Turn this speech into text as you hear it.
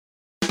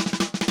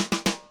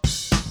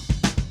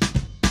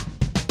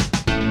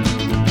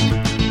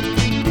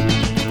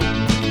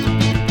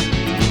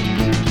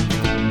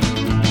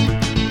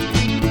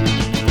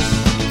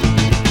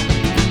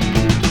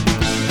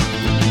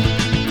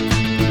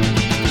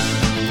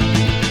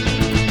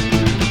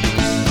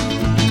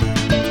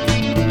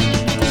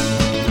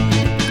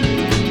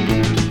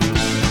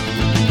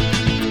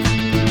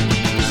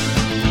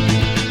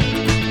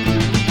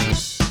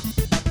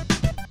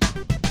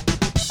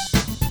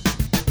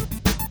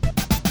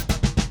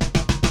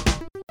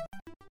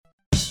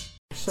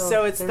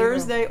So it's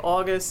Thursday,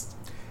 August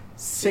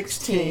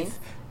 16th.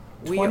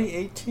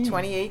 2018.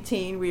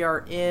 2018. We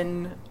are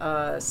in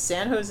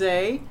San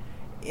Jose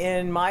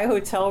in my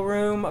hotel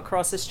room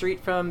across the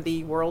street from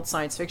the World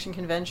Science Fiction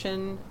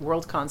Convention,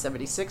 Worldcon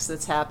 76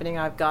 that's happening.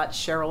 I've got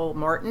Cheryl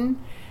Martin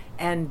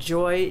and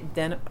Joy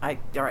I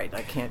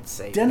can't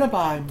say.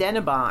 Dennebeim.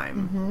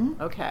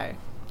 Mm-hmm. Okay.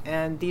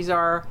 And these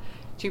are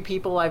two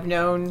people I've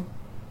known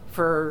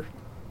for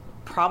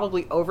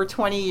probably over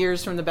 20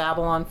 years from the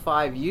Babylon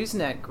 5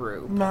 Usenet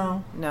group.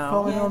 No.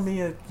 Only known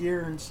me a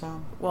year and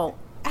some. Well,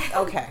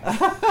 okay.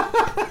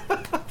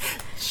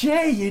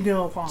 Jay, you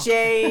knew him.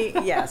 Jay,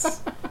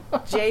 yes.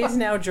 Jay is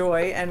now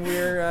Joy, and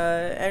we're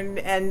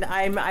and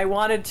I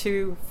wanted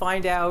to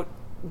find out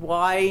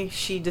why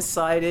she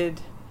decided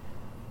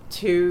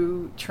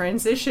to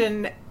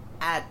transition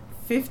at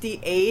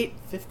 58.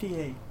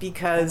 58.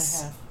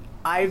 Because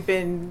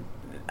I'm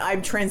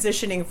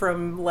transitioning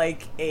from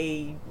like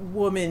a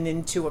woman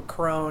into a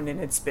crone, and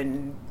it's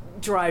been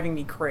driving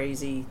me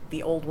crazy,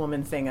 the old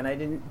woman thing, and I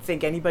didn't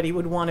think anybody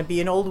would want to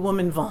be an old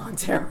woman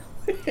voluntarily.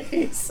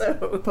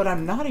 But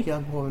I'm not a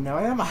young woman now,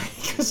 am I?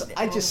 Because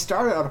I just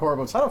started on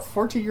hormones. I'm a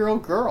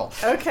 14-year-old girl.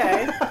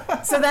 Okay,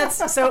 so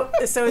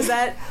is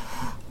that?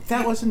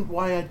 That wasn't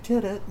why I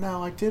did it.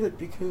 No, I did it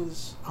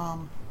because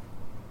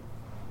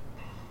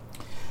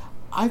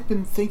I've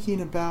been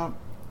thinking about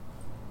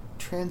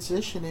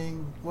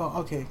transitioning. Well,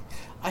 okay,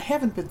 I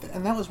haven't been,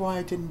 and that was why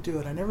I didn't do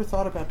it. I never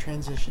thought about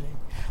transitioning.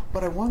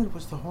 What I wanted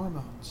was the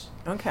hormones.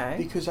 Okay.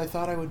 Because I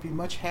thought I would be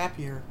much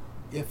happier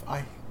if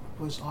I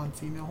was on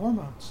female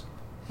hormones.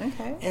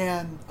 Okay.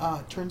 And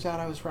turns out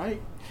I was right.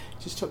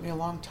 It just took me a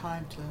long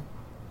time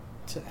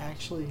to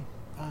actually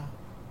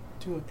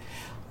do it.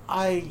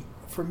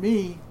 For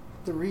me,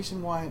 the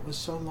reason why it was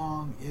so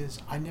long is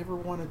I never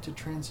wanted to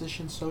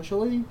transition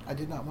socially. I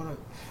did not want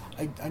to.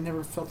 I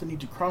never felt the need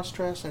to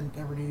cross-dress. I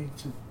never needed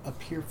to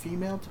appear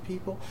female to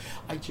people.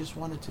 I just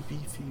wanted to be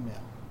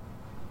female.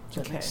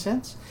 Does that make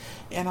sense?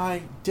 And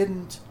I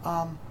didn't.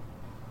 Up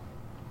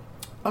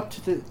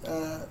to the.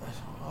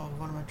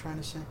 What am I trying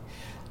to say?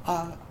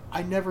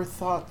 I never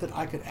thought that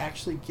I could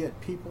actually get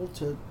people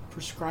to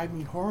prescribe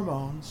me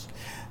hormones,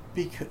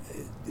 because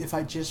if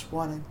I just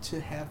wanted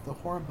to have the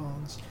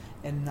hormones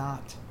and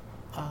not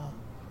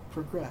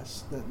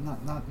progress,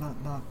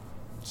 not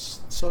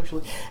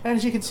socially. And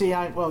as you can see,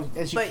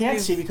 as you can't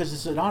see because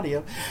it's an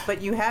audio.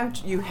 But you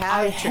have.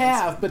 I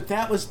have, but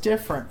that was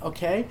different.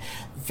 Okay,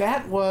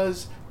 that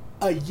was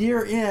a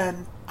year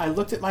in. I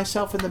looked at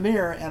myself in the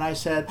mirror and I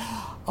said,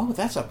 "Oh,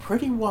 that's a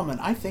pretty woman.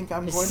 I think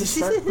I'm going to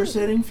start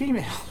presenting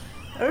female."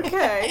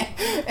 Okay.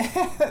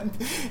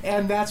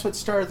 and that's what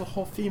started the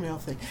whole female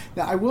thing.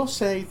 Now, I will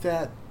say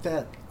that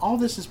all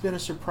this has been a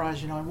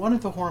surprise. I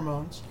wanted the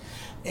hormones,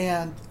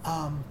 and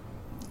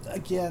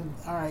again,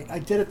 all right, I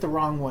did it the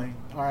wrong way.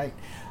 All right,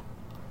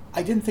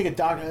 I didn't think a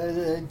doctor.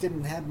 I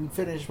hadn't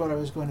finished what I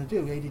was going to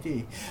do.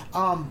 ADD.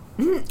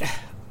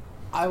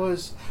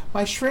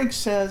 My shrink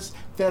says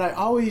that I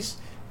always,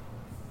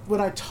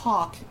 when I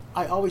talk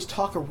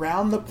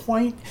around the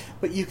point,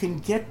 but you can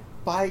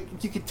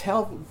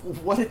tell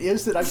what it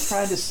is that I'm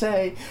trying to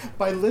say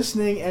by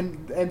listening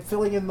and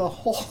filling in the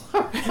hole.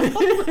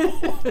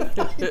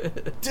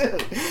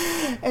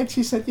 And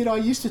she said, I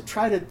used to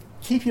try to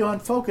keep you on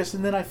focus,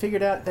 and then I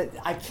figured out that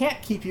I can't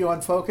keep you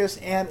on focus,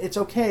 and it's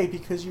okay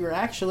because you're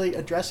actually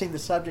addressing the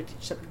subject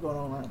except you're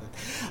going around it.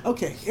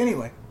 Okay,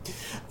 anyway,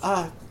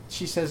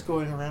 she says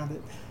going around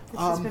it. This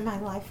has been my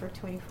life for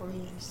 24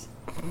 years.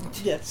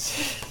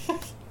 Yes.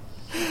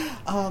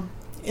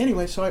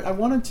 Anyway, so I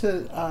wanted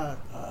to.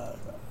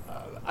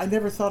 I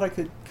never thought I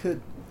could.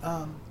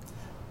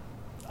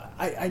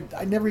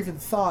 I never even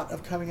thought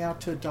of coming out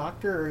to a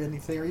doctor or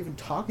anything, or even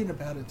talking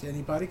about it to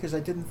anybody, because I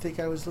didn't think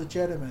I was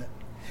legitimate.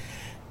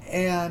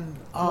 And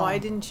why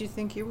didn't you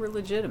think you were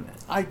legitimate?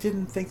 I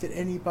didn't think that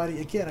anybody.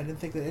 Again, I didn't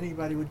think that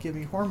anybody would give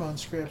me hormone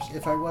scripts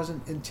if I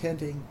wasn't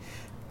intending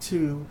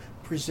to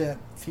present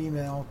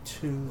female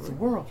to the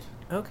world.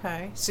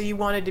 Okay, so you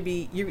wanted to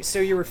be so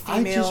you were female.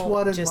 I just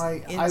wanted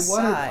inside.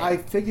 I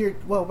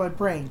figured, my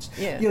brains.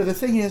 Yeah. The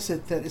thing is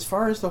that as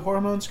far as the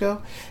hormones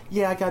go,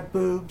 I got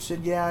boobs,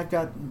 and I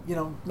got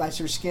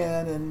nicer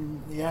skin,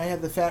 and I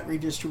have the fat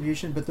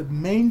redistribution. But the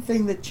main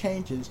thing that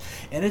changes,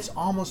 and it's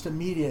almost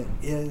immediate,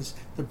 is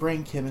the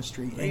brain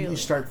chemistry. Really? And you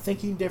start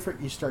thinking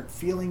different. You start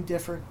feeling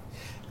different.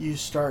 You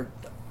start.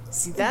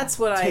 See, that's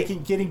what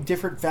getting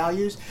different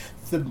values.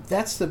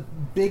 That's the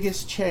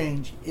biggest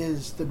change,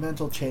 is the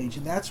mental change,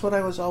 and that's what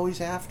I was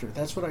always after.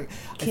 That's what I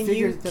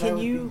figured. Can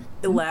you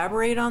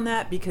elaborate on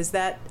that? Because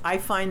I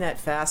find that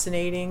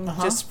fascinating.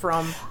 Just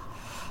from,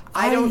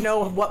 I don't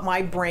know what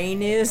my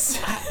brain is.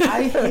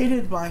 I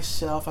hated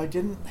myself. I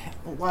didn't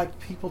like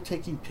people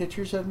taking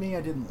pictures of me.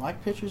 I didn't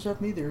like pictures of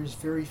me. There's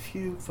very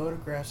few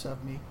photographs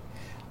of me.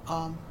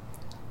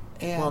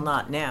 Well,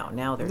 not now.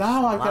 Now there's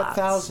I've lots. got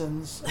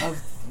thousands of.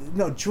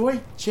 No,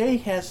 Jay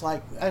has,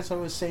 like, as I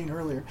was saying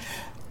earlier,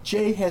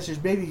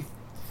 there's maybe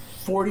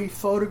 40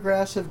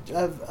 photographs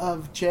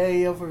of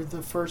Jay over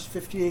the first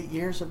 58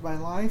 years of my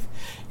life,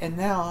 and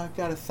now I've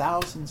got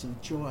thousands of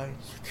joy.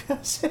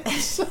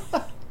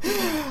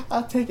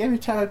 I'll take every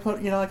time I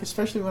put, like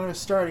especially when I was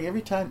starting,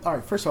 every time. All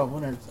right, first of all,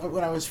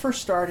 when I was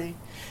first starting,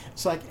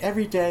 it's like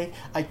every day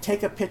I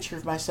take a picture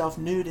of myself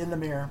nude in the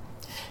mirror,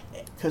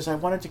 because I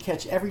wanted to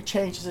catch every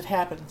change as it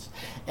happens.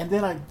 And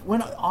then I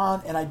went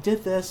on and I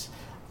did this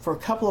for a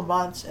couple of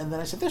months, and then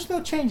I said, "There's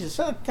no changes."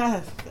 Oh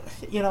God,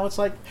 it's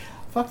like,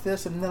 fuck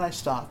this, and then I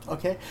stopped.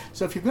 Okay,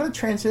 so if you're going to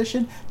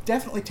transition,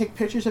 definitely take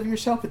pictures of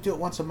yourself, but do it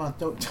once a month.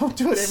 Don't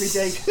do it every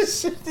day,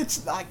 because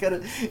it's not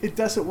gonna. It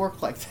doesn't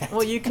work like that.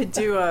 Well, you could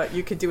do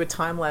a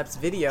time lapse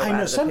video. I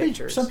know some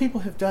pictures. Some people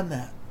have done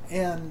that,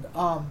 and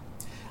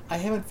I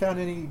haven't found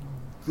any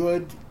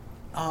good.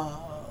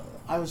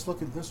 I was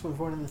looking. This was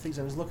one of the things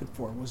I was looking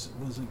for. Was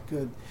a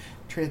good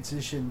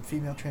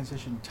female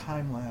transition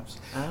time lapse.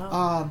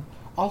 Oh.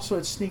 Also,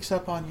 it sneaks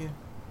up on you.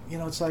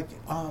 It's like.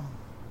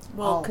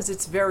 Well, because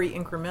it's very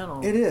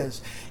incremental. It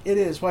is.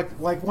 Like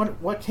one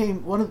of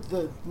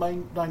my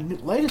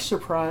latest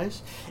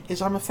surprise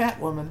is I'm a fat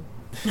woman.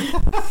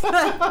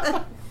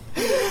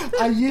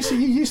 You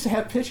used to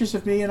have pictures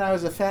of me and I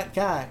was a fat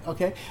guy.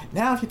 Okay.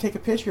 Now if you take a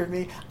picture of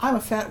me, I'm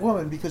a fat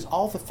woman, because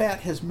all the fat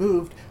has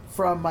moved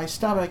from my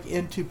stomach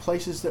into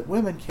places that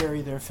women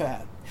carry their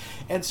fat.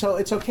 And so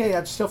it's okay.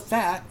 I'm still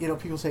fat.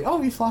 People say,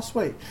 "Oh, you've lost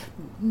weight."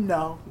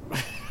 No.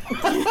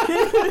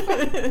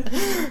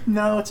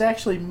 No, it's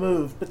actually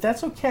moved, but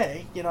that's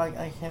okay.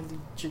 I have the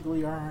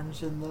jiggly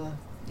arms and the,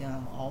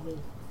 all the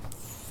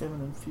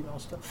feminine female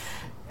stuff,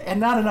 and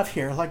not enough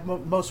here, like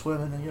most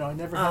women. I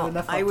never have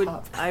enough.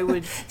 I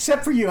would,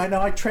 except for you. I know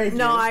I trade.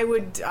 No,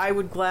 you. I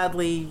would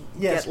gladly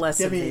get less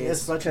give of me these,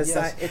 as much as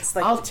it's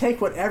like I'll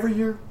take whatever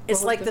you're.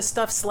 It's like the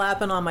stuff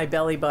slapping on my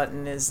belly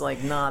button is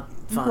like not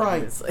fun.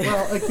 Right.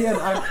 Well, again,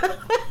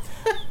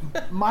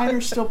 mine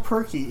are still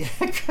perky,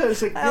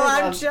 because again,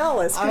 I'm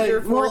jealous because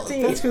you're 14.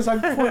 Well, that's because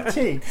I'm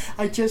 14.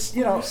 I just,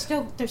 they're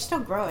still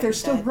growing. They're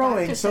still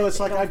growing, so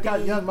it's like I've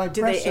got young. My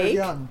breasts are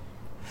young.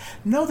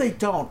 No, they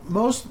don't.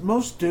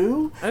 Most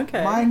do.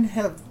 Okay. Mine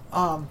have.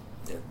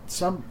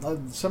 Some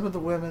of the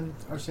women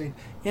are saying,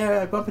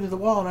 "Yeah, I bump into the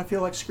wall and I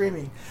feel like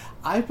screaming."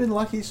 I've been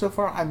lucky so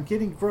far. I'm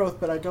getting growth,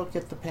 but I don't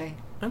get the pain.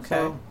 Okay.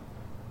 So,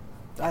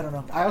 I don't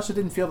know. I also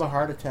didn't feel the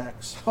heart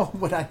attack. So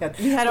when I had,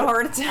 you had a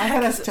heart attack. I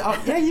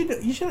had yeah.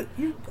 You should.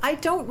 I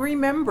don't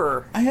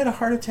remember. I had a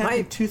heart attack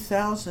in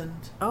 2000.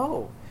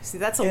 Oh, see,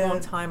 that's a long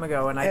time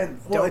ago, and I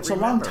don't well, it's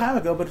remember. a long time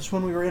ago, but it's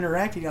when we were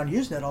interacting on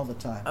Usenet all the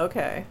time.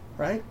 Okay.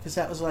 Right? Because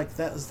that was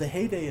the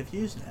heyday of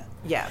Usenet.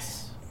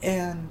 Yes.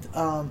 And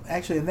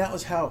actually, and that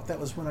was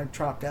when I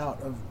dropped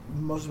out of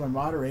most of my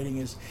moderating.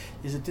 Is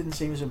it didn't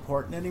seem as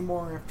important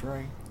anymore after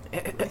I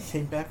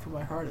came back from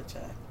my heart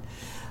attack.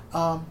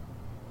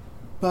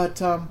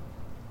 But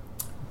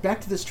back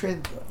to this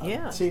trend.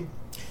 Yeah. See,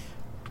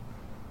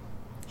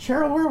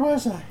 Cheryl, where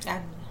was I?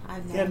 I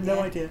have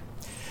no idea.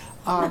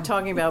 We're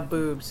talking about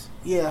boobs.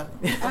 Yeah.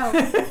 Oh.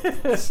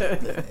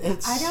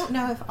 It's, I don't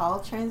know if all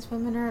trans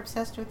women are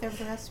obsessed with their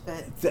breasts,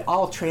 but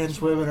all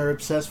trans women are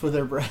obsessed with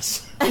their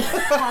breasts.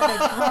 how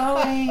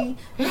they're growing,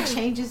 the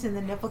changes in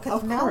the nipple,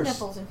 because Of male course.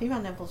 nipples and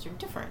female nipples are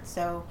different.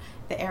 So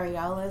the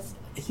areola's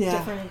Yeah.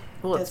 different.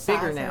 Well, the it's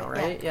bigger size now, of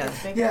right? Yeah.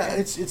 It's bigger. Yeah,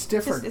 it's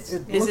different. It's-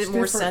 It Is looks it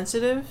more different.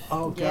 sensitive?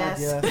 Oh God, Yes.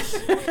 yes.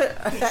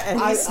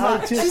 And I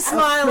she's just-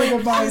 smiling. a friend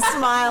of mine- She's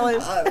smiling.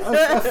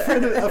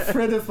 a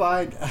friend of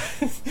mine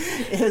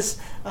is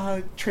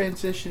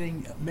transitioning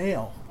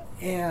male,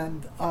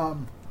 and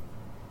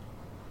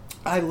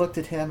I looked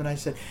at him and I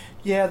said,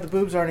 "Yeah, the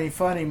boobs aren't any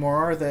fun anymore,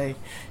 are they?"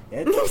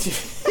 And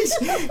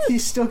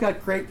he's still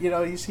got great,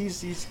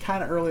 he's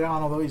kind of early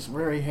on, although he's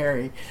very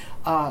hairy,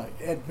 but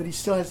he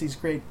still has these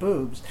great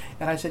boobs.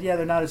 And I said, "Yeah,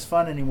 they're not as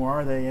fun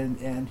anymore, are they?"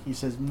 And he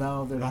says,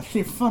 "No, they're not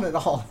any fun at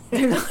all."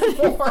 They're not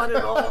any fun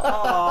at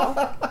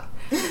all.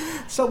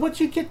 So, but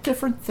you get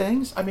different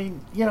things. I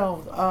mean,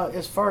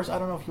 as far as, I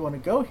don't know if you want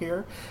to go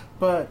here,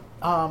 but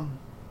I'll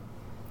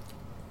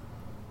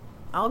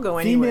go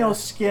anywhere. female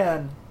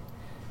skin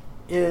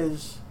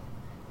is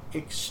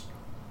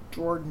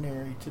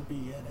extraordinary to be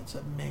in. It's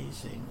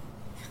amazing.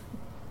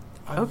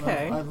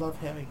 Okay. I love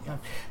having,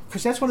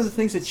 because that's one of the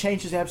things that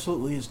changes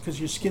absolutely, is because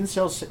your skin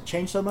cells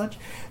change so much.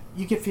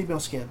 You get female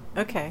skin.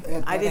 Okay.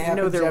 And I that didn't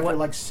know happens there after was.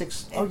 like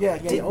 6. Oh yeah,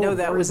 yeah. Didn't know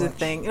that very was a much.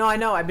 thing. No, I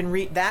know. I've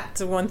been that's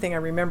the one thing I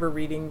remember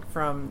reading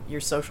from your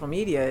social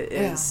media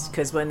is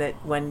because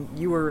when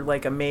you were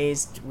like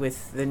amazed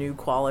with the new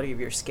quality of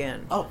your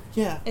skin. Oh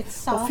yeah.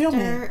 It's Well, feel me.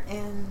 softer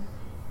and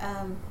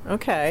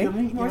Okay. Feel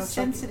me? more it's like-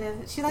 sensitive.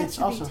 She likes it's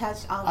to also- be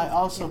touched all I the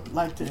also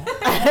like to. all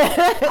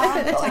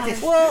the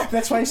time. Well,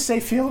 That's why I say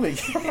feel me.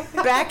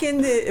 back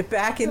in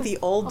the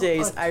old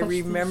days, I I touch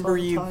these remember all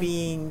the you time.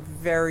 being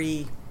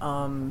very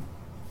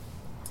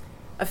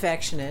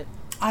affectionate.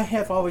 I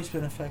have always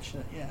been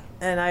affectionate, yeah.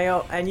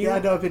 And you. Yeah, I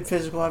know I've been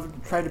physical.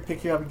 I've tried to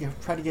pick you up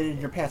and try to get in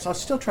your pants. I'll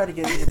still try to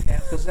get in your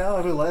pants because now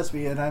I'm a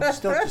lesbian. I'm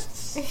still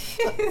just.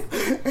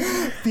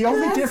 The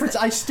only difference,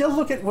 I still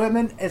look at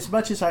women as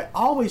much as I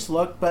always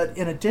look, but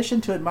in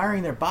addition to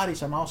admiring their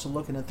bodies, I'm also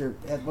looking at their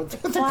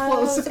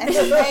clothes and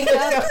their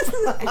makeup.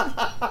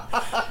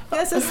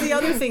 Yes, that's the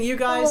other thing. You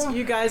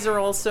guys are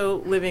also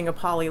living a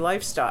poly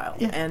lifestyle,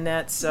 Yeah.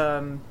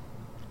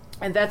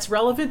 And that's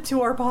relevant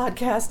to our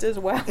podcast as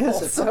well.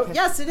 Is it? So Okay.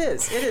 yes, it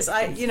is. It is.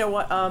 You know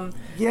what?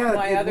 Yeah,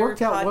 my it other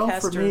worked out well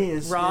for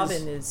podcaster, me.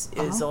 Robin is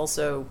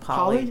also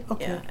poly,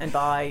 Okay. yeah, and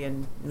bi,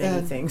 and many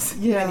And, things.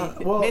 yeah,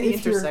 many, well, many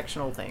if you're-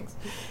 intersectional things.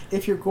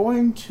 If you're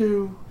going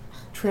to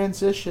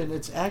transition,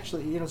 it's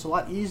actually, it's a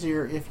lot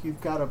easier if you've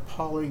got a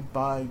poly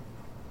bi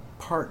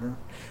partner,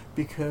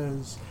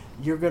 because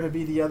you're going to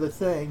be the other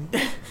thing,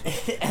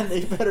 and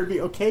they better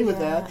be okay with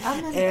Yeah, that.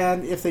 I'm in-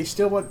 And if they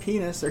still want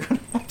penis, they're going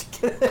to have to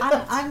get it.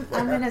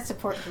 I'm in a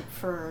support group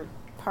for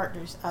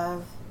partners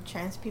of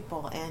trans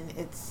people, and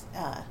it's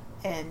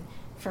and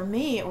for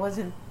me it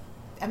wasn't.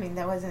 I mean,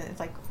 that wasn't. It's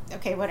like,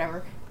 okay,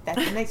 whatever. That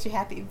makes you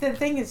happy. The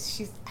thing is,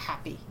 she's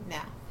happy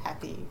now.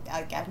 Happy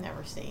like I've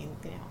never seen.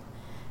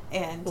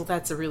 And Well,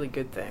 that's a really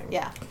good thing.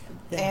 yeah.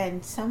 Yeah.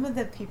 And some of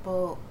the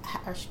people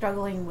are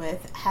struggling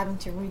with having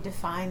to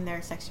redefine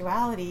their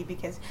sexuality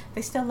because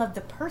they still love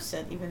the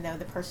person, even though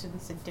the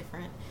person's a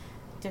different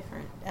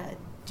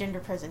gender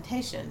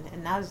presentation.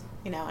 And I was,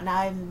 and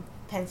I'm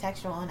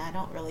pansexual, and I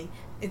don't really.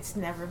 It's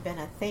never been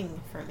a thing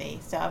for me.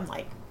 So I'm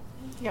like,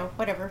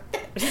 whatever.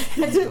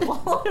 That's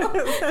cool.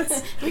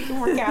 We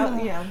can work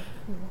out.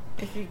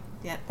 If you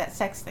that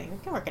sex thing, we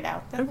can work it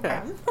out. That's no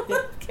Okay.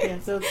 problem. Yeah,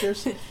 so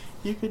there's,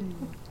 you can,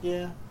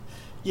 yeah.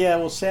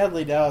 Well,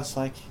 sadly now it's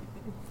like,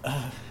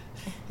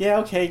 yeah,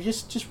 okay,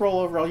 just roll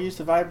over. I'll use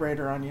the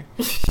vibrator on you.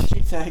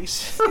 Gee,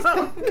 thanks.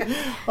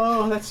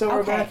 Oh, that's so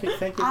romantic.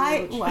 Thank you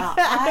very much.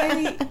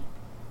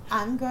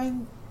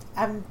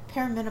 I'm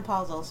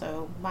perimenopausal,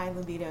 so my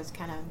libido's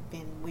kind of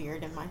been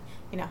weird, and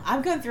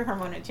I'm going through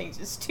hormonal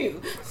changes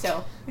too.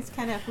 So it's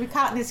kind of, we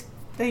caught in this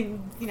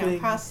thing,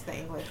 cross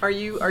thing with. Are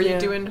you Yeah.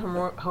 doing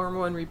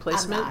hormone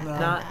replacement? I'm No.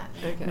 not.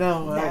 Okay.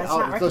 No, it's not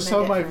recommended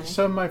some for me.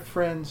 of my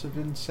friends have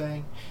been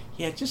saying,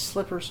 yeah, just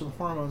slip her some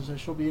hormones and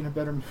she'll be in a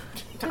better mood.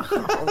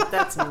 Oh,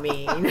 that's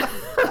mean.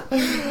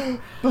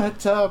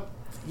 But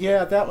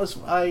yeah, that was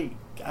fine.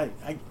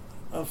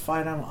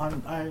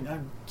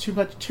 I'm too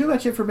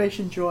much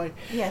information, Joy.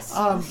 Yes.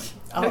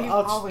 You've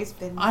always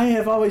been. I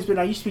have always been.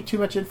 I used to be too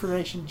much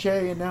information,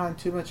 Jay, and now I'm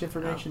too much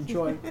information,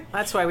 Joy.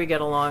 That's why we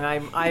get along.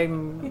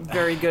 I'm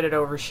very good at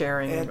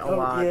oversharing And- a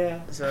lot.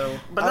 yeah. So,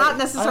 but not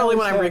necessarily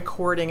when I'm always have-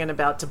 recording and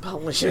about to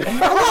publish it.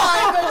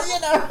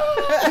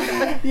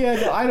 Yeah,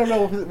 no, I don't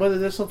know whether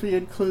this will be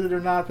included or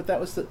not, but that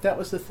was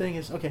the thing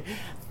is, okay,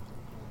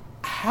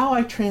 how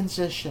I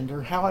transitioned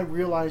or how I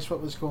realized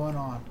what was going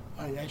on.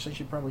 I actually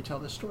should probably tell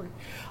this story.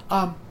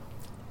 I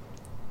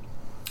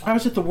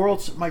was at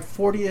my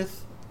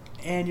 40th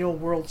annual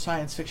World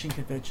Science Fiction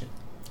Convention,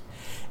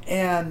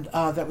 and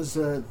that was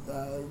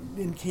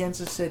in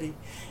Kansas City.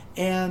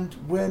 And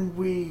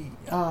when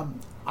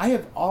I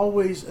have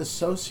always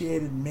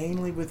associated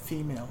mainly with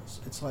females.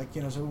 It's like,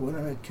 so when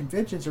I'm at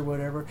conventions or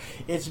whatever,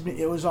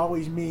 it was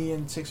always me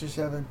and 6 or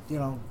 7,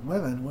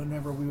 women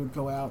whenever we would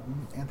go out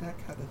and that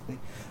kind of thing.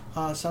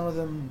 Some of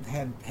them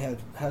had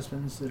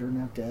husbands that are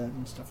now dead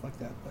and stuff like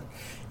that, but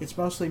it's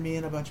mostly me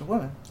and a bunch of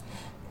women.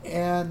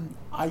 And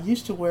I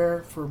used to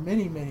wear, for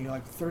many,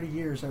 like 30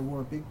 years, I wore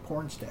a big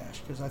porn stash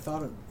because I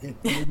thought it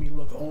made me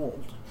look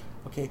old.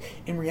 Okay,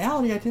 in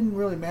reality, I didn't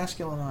really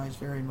masculinize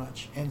very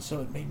much, and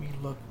so it made me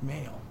look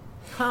male.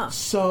 Huh.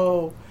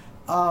 So,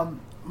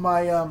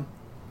 my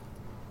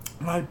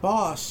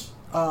boss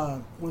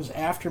was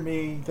after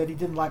me that he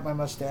didn't like my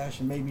mustache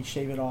and made me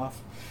shave it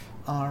off.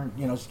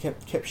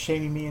 Kept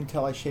shaming me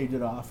until I shaved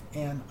it off,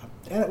 and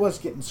it was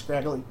getting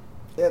scraggly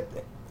at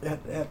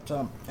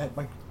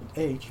my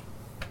age.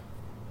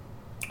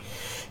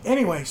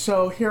 Anyway,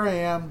 so here I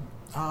am,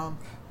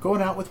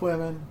 going out with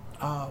women.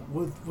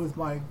 With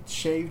my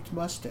shaved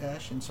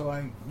mustache, and so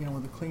I,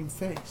 with a clean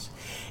face,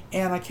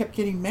 and I kept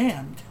getting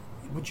manned.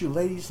 Would you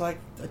ladies like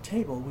a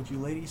table? Would you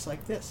ladies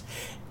like this?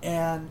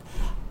 And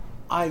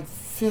I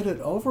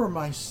fitted over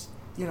my,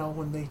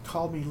 when they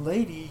called me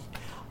lady,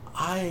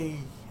 I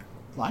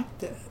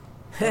liked it.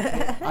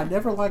 Okay. I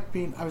never liked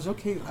being. I was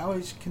okay. I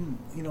always can,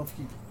 if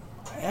you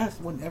ask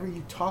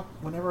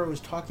whenever I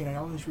was talking, I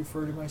always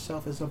refer to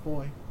myself as a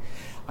boy.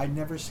 I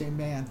never say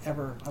man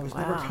ever. I was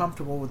never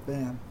comfortable with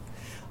man.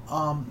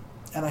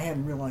 And I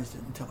hadn't realized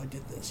it until I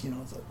did this,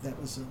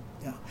 that was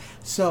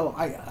So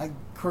I of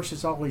course,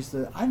 it's always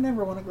I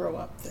never want to grow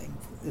up thing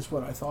is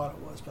what I thought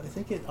it was, but I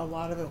think a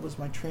lot of it was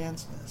my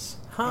transness.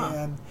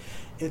 And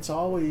it's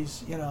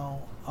always,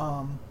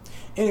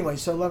 anyway,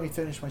 so let me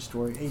finish my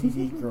story.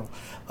 ADD girl.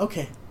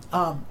 Okay.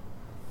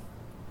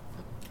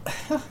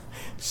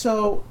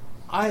 So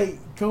I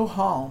go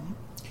home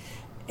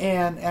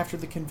and after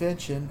the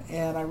convention,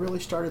 and I really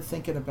started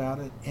thinking about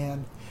it,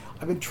 and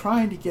I've been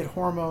trying to get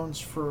hormones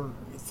for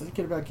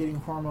thinking about getting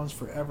hormones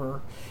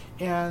forever,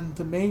 and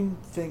the main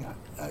thing,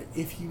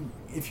 if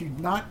you're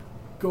not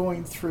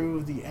going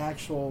through the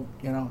actual,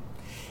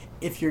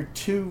 if you're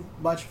too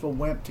much of a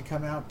wimp to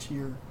come out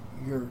to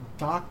your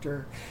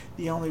doctor,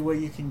 the only way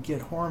you can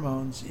get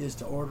hormones is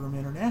to order them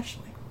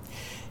internationally,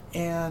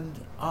 and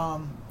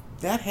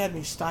that had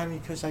me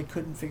stymied because I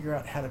couldn't figure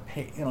out how to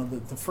pay.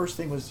 The first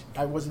thing was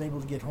I wasn't able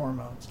to get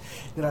hormones.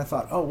 Then I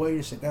thought, oh, wait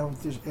a second, now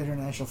there's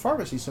international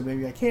pharmacy, so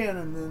maybe I can.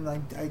 And then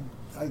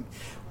I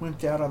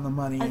wimped out on the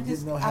money and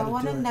didn't know how to do it. I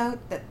want to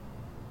note that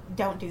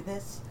don't do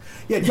this.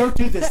 Yeah, don't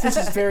do this.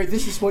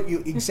 This is what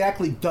you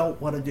exactly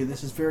don't want to do.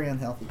 This is very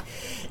unhealthy.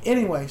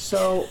 Anyway,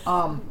 so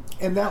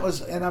and I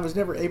was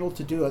never able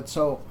to do it.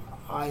 So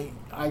I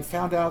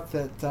found out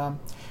that.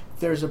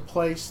 There's a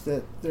place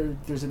that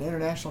there's an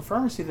international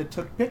pharmacy that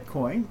took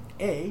Bitcoin,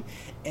 A,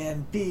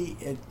 and B,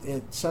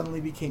 it suddenly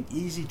became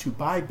easy to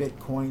buy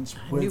Bitcoins.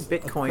 I knew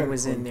Bitcoin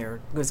was in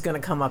there. It was going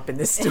to come up in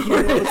this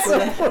story.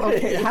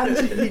 Okay, how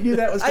did you knew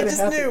that was going to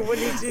happen? I just knew. What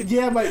did you?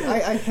 Yeah,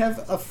 I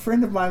have a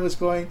friend of mine was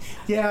going,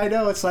 yeah, I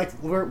know, it's like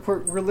we're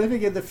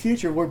living in the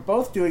future. We're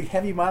both doing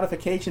heavy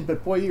modification,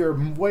 but boy, you're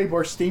way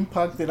more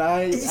steampunk than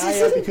I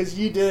am because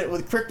you did it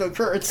with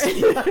cryptocurrency.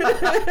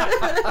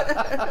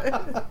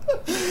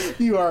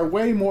 You are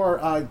way more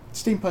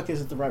steampunk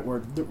isn't the right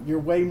word. You're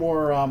way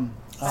more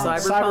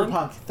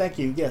cyberpunk. Thank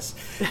you. Yes,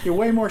 you're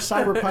way more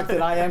cyberpunk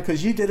than I am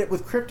because you did it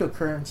with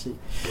cryptocurrency.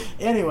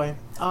 Anyway,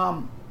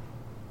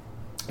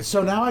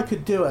 so now I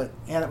could do it,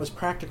 and it was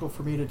practical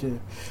for me to do.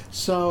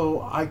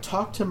 So I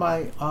talked to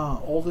my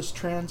oldest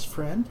trans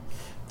friend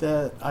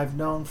that I've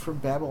known from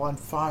Babylon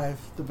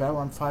 5, the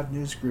Babylon 5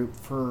 news group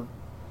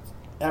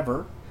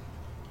forever.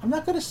 I'm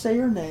not going to say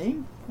her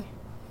name.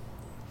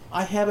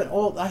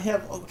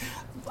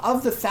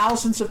 Of the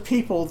thousands of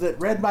people that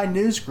read my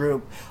news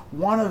group,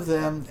 one of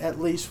them at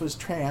least was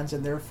trans,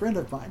 and they're a friend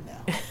of mine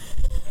now.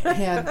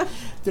 And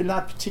they're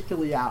not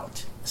particularly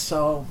out.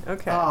 So,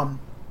 okay.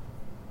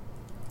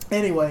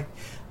 Anyway,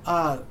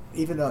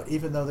 even though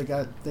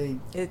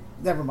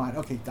never mind.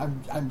 Okay,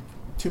 I'm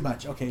too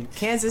much. Okay.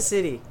 Kansas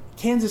City,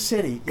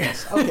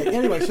 yes. Okay.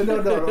 Anyway, so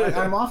no.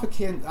 I'm off of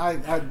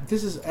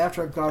this is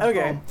after I've gone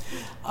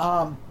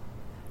home.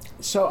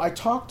 So I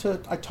talked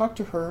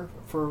to her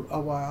for a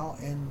while,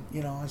 and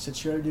I said,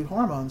 should I do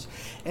hormones?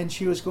 And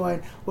she was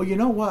going, well, you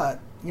know what?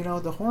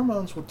 The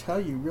hormones will tell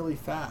you really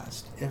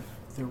fast if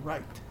they're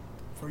right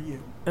for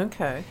you.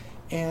 Okay.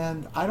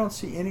 And I don't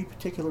see any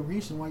particular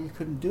reason why you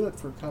couldn't do it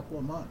for a couple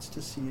of months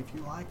to see if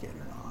you like it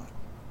or not,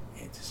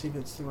 and to see if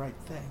it's the right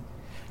thing.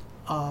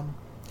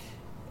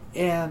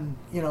 And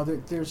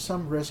there's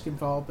some risk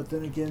involved, but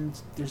then again,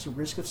 there's a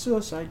risk of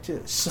suicide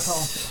too.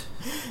 So,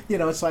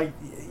 it's like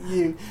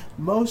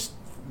most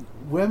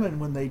women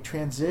when they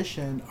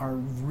transition are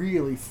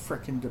really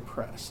frickin'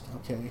 depressed.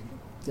 Okay,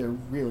 they're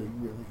really,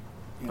 really.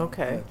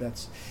 Okay.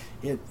 That's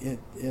it.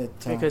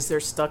 Because they're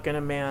stuck in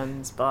a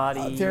man's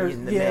body.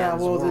 In the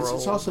man's world.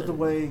 It's also the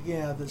way.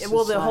 Yeah.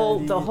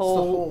 The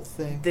whole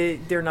thing.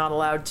 They're not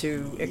allowed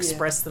to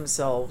express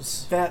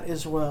themselves. That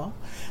as well.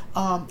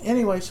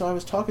 Anyway, so I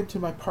was talking to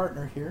my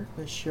partner here,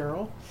 Miss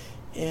Cheryl,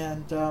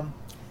 and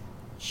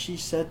she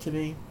said to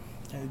me,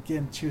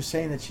 again, she was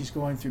saying that she's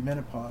going through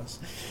menopause.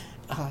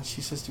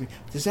 She says to me,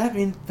 does that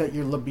mean that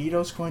your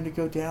libido's going to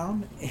go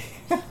down?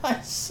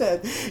 I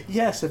said,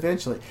 yes,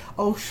 eventually.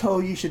 Oh, so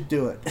you should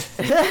do it.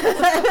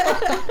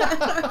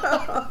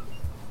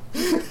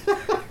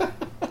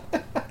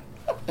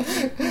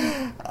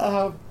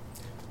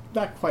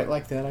 Not quite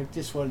like that. I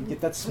just wanted to get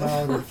that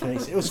smile on her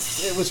face. It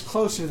was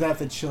closer to that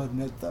than she'll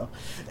admit, though.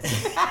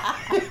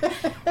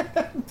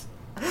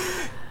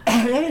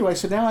 Anyway,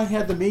 so now I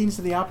had the means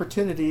and the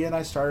opportunity, and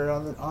I started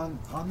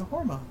on the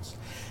hormones.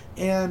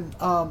 And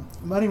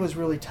money was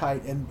really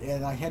tight,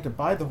 and I had to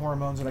buy the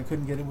hormones, and I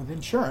couldn't get them with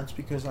insurance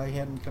because I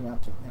hadn't come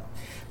out to,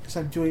 because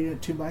I'm doing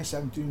it to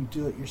myself. I'm doing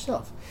do it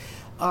yourself.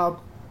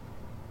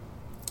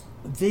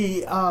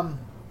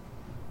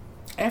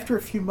 After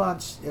a few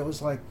months, it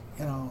was like,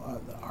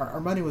 our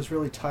money was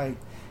really tight,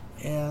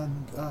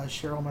 and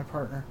Cheryl, my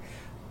partner,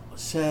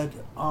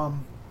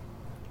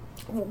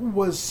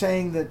 was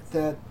saying that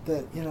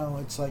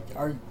it's like,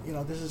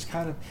 this is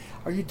kind of,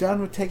 are you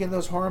done with taking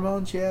those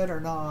hormones yet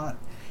or not?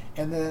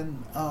 And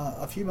then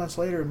a few months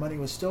later, money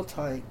was still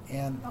tight,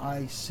 and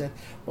I said,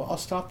 well, I'll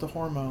stop the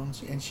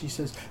hormones. And she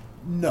says,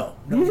 no,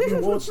 you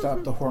won't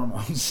stop the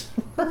hormones.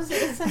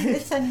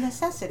 It's a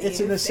necessity.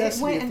 It's a necessity.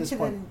 It went into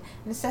the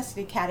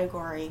necessity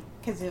category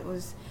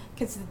because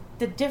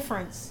the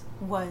difference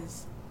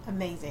was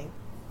amazing.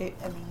 It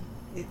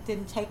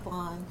didn't take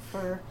long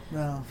for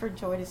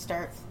Joy to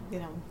start,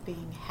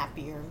 being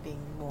happier and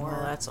being more.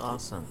 Well, that's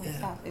awesome.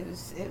 Yeah. It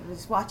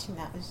was watching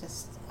that was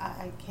just,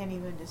 I can't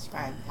even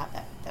describe how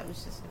that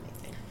was just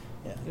amazing.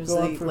 Yeah. It was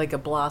like a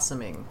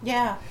blossoming.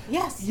 Yeah.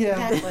 Yes.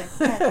 Yeah.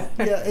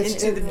 Exactly.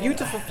 Into the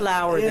beautiful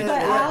flower. But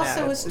I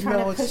also was trying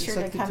to push her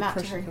like to come out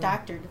to her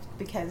doctor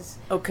because.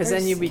 Because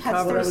then you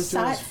recover.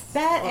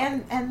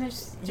 That and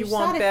there's you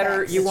want side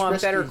better. effects. You want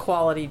risky. better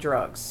quality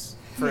drugs.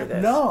 for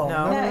this. No,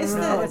 it's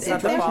it's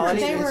not the they were- quality.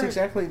 they It's were-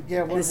 exactly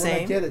when I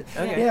same? get it.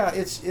 Okay. Yeah,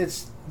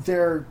 it's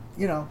they're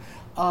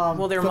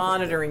Well, they're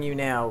monitoring you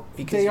now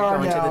because They you're are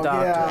going now, to the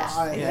doctor.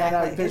 yeah.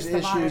 Exactly. There's It's the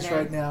issues monitoring.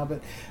 right now,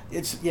 but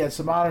it's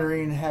the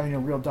monitoring and having a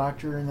real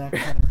doctor and that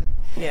kind of thing.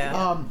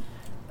 Yeah.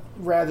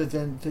 Rather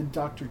than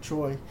Dr.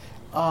 Joy.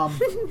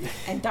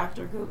 And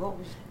Dr. Google.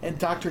 And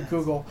Dr.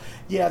 Google.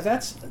 Yeah,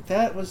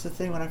 that was the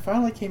thing. When I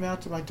finally came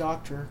out to my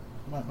doctor,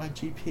 my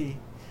GP,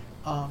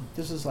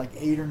 this is like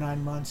 8 or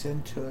 9 months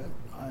into it.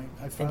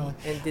 I finally.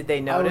 And did they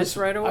notice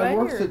right away? I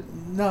worked or-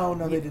 no,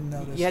 they didn't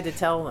notice. You had to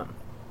tell them.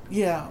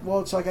 Yeah, well,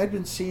 it's like I'd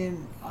been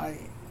seeing. I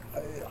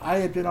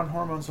had been on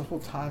hormones the whole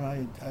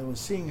time I was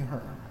seeing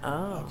her.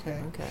 Oh. Okay.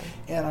 Okay.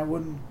 And I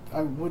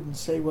wouldn't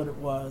say what it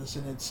was,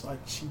 and it's like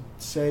she'd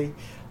say,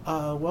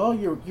 well,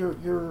 your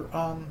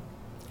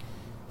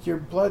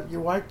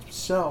white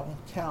cell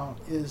count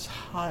is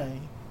high,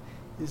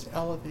 is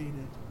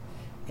elevated,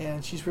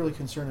 and she's really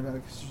concerned about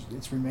it because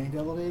it's remained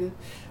elevated.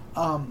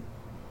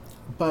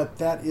 But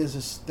that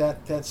is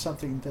that's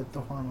something that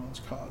the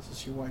hormones cause.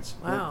 Is your white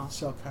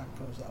cell count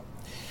goes up.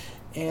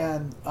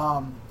 And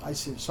I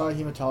saw a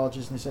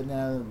hematologist, and they said,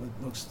 "No, it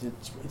looks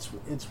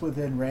it's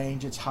within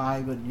range. It's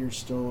high, but you're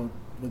still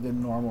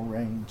within normal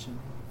range and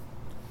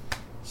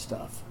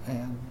stuff,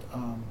 and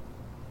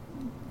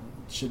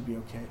should be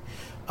okay."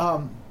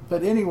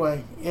 But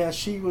anyway, yeah,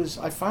 she was.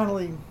 I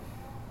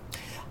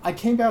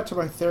came back to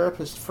my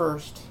therapist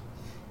first,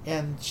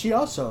 and she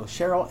also,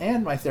 Cheryl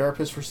and my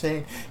therapist, were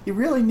saying, "You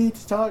really need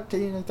to talk to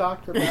your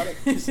doctor about it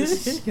because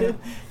this is, you're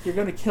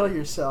going to kill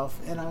yourself."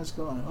 And I was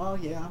going, "Oh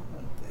yeah,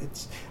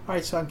 it's all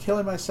right." So I'm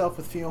killing myself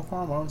with female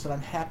hormones, and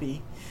I'm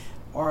happy,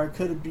 or I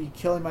could be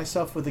killing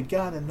myself with a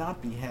gun and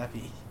not be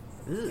happy.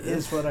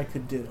 Is what I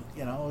could do,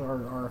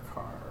 or a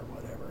car or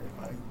whatever if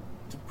I'm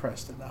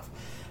depressed enough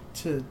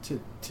to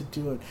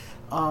do it.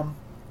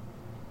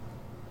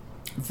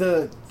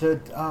 The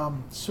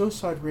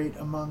suicide rate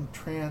among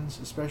trans,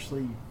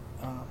 especially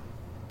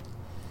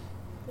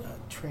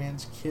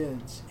trans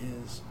kids,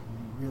 is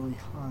really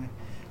high.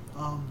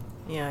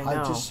 Yeah, I know.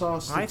 I just saw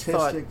a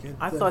statistic.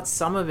 I thought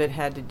some of it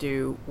had to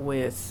do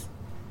with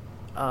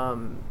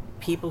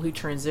people who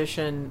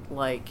transition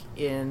like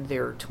in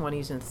their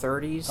 20s and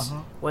 30s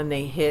when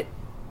they hit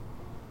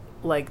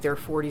like their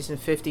 40s and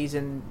 50s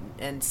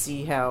and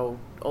see how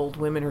old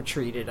women are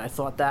treated. I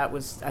thought that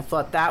was a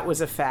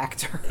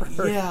factor.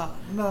 Yeah,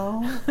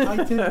 no,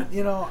 I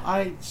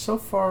didn't. So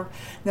far.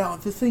 Now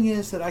the thing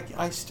is that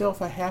I still,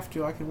 if I have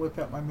to, I can whip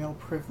out my male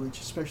privilege,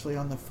 especially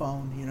on the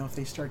phone. If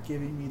they start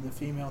giving me the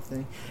female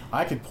thing,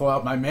 I could pull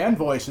out my man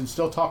voice and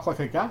still talk like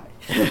a guy.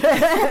 And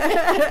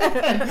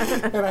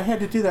I had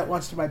to do that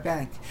once to my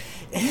bank.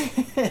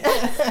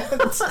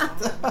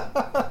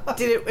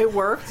 Did it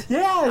worked?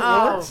 Yeah, it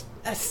worked.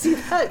 See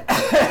that?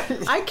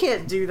 I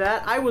can't do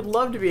that. I would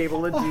love to be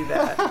able to do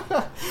that.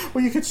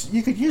 Well, you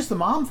could use the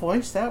mom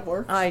voice. That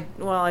works.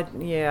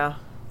 Yeah,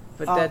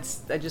 but I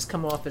just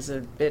come off as a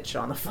bitch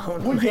on the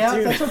phone. Well, yeah,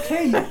 that's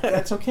okay.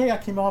 That's okay. I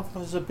came off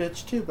as a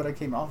bitch too, but I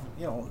came off.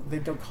 They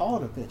don't call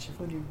it a bitch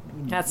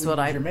That's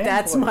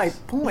voice. my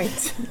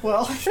point.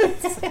 Well,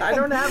 I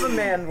don't have a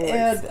man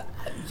voice.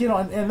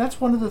 And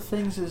that's one of the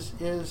things is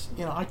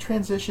I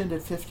transitioned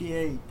at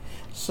 58,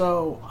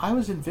 so I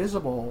was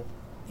invisible.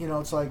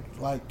 It's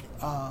like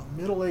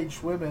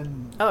middle-aged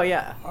women. Oh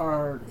yeah.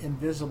 Are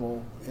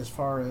invisible as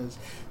far as,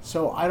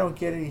 so I don't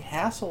get any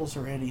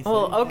hassles or anything.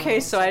 Well,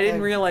 okay, so I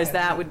didn't realize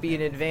that would be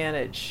an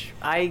advantage.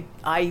 I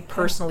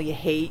personally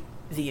hate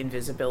the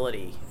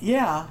invisibility.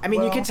 Yeah. I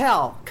mean, you can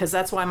tell because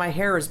that's why my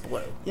hair is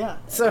blue. Yeah.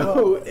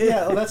 So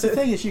well, that's the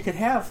thing is you could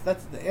have that,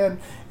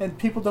 and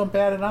people don't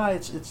bat an eye.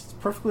 It's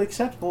perfectly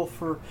acceptable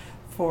for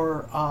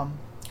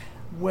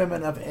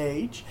women of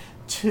age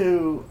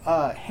to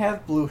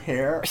have blue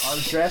hair or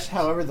dress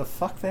however the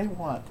fuck they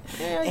want.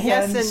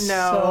 Yes and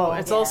no. So,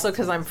 it's also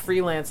because I'm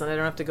freelance and I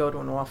don't have to go to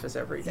an office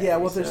every day. Yeah,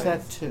 well, there's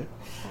that too.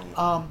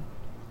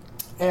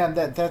 And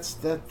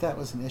that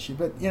was an issue.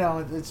 But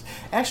it's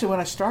actually when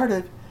I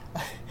started,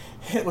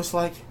 it was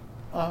like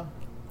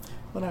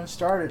when I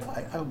started,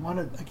 I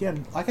wanted,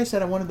 again, like I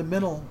said, I wanted the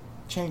mental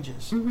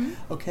changes. Mm-hmm.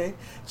 Okay,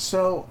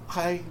 so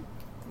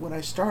when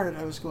I started,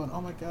 I was going,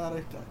 oh my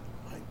God,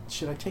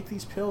 should I take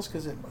these pills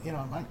because I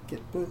might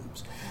get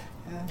boobs?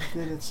 And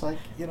then it's like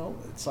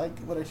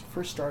when I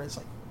first started, it's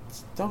like,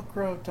 don't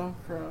grow.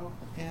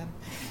 And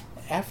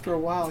after a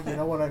while,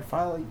 when I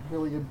finally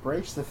really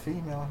embraced the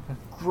female, I'm like,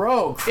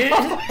 grow.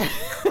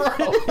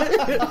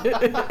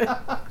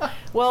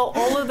 Well,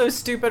 all of those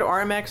stupid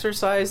arm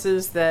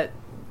exercises that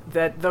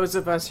those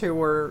of us who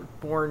were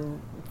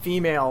born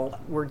female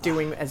were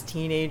doing as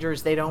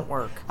teenagers, they don't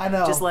work. I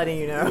know. Just letting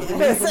you know.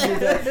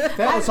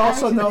 That was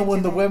also known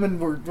when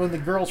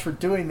the girls were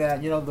doing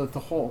that. The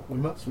whole we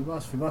must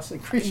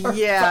increase our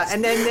breasts.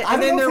 and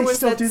then there was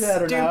that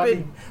stupid now.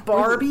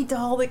 Barbie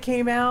doll that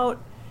came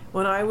out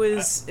when I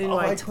was in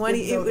my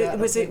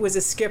 20s. It was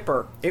a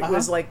skipper. It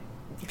was like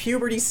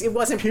puberty. It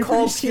wasn't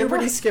called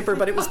puberty skipper,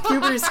 but it was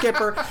puberty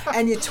skipper.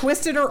 And you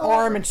twisted her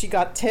arm, and she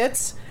got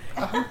tits.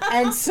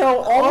 And so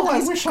all I of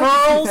these wish I could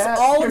do girls, that.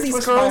 all Here, of these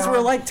twist my girls were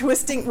arm.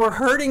 like were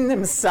hurting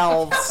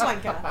themselves. Oh my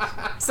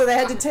gosh. So they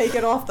had to take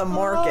it off the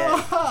market.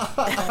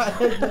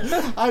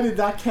 I did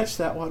not catch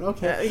that one.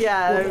 Okay.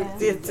 Yeah,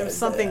 Well, it was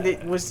something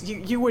that was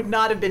you would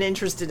not have been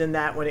interested in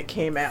that when it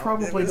came out.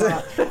 Probably It was-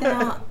 not.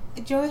 Now,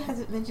 Joy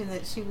hasn't mentioned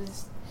that she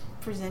was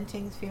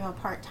presenting as female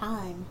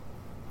part-time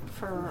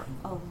for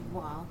a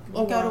while. A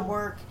Go to while.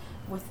 work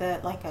with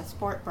a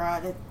sport bra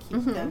to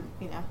keep the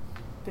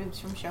boobs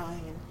from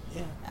showing,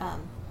 Yeah.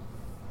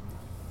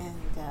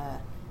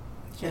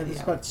 she Yeah, had,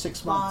 it's about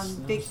 6 months.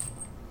 long big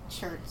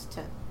shirts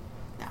to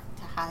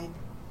hide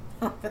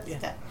all that Yeah.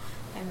 stuff,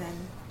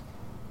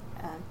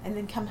 and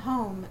then come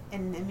home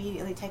and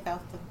immediately take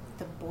off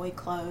the boy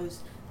clothes,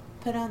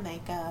 put on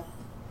makeup,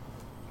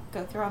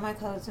 go through all my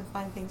clothes and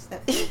find things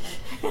that fit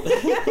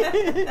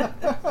me.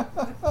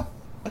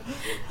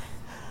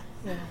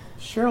 Yeah.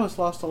 Cheryl has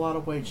lost a lot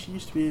of weight. She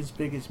used to be as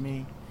big as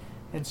me.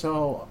 And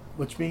so,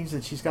 which means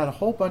that she's got a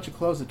whole bunch of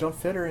clothes that don't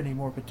fit her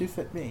anymore, but do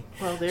fit me.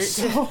 Well, there.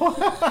 So,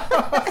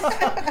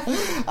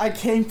 I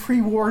came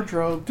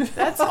pre-wardrobed.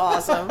 That's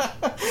awesome.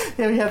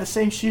 Yeah, we have the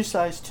same shoe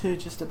size too,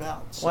 just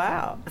about. So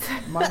Wow.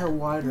 mine are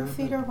wider. Your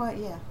feet are what?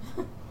 Yeah.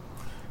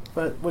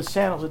 But with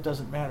sandals, it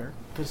doesn't matter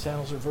because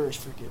sandals are very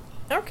forgiving.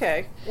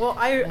 Okay. Well,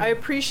 I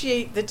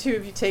appreciate the two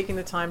of you taking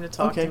the time to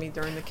talk Okay. to me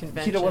during the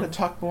convention. You don't want to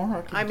talk more?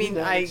 I, can I do mean,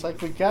 that. It's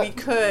like we could, the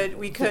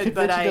the convention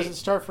convention doesn't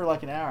start for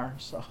like an hour,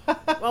 so.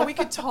 Well, we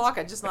could talk.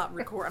 I just not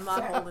record. I'm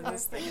not holding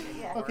this thing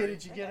Yeah. anymore. Okay,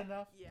 did you get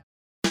enough? Yeah.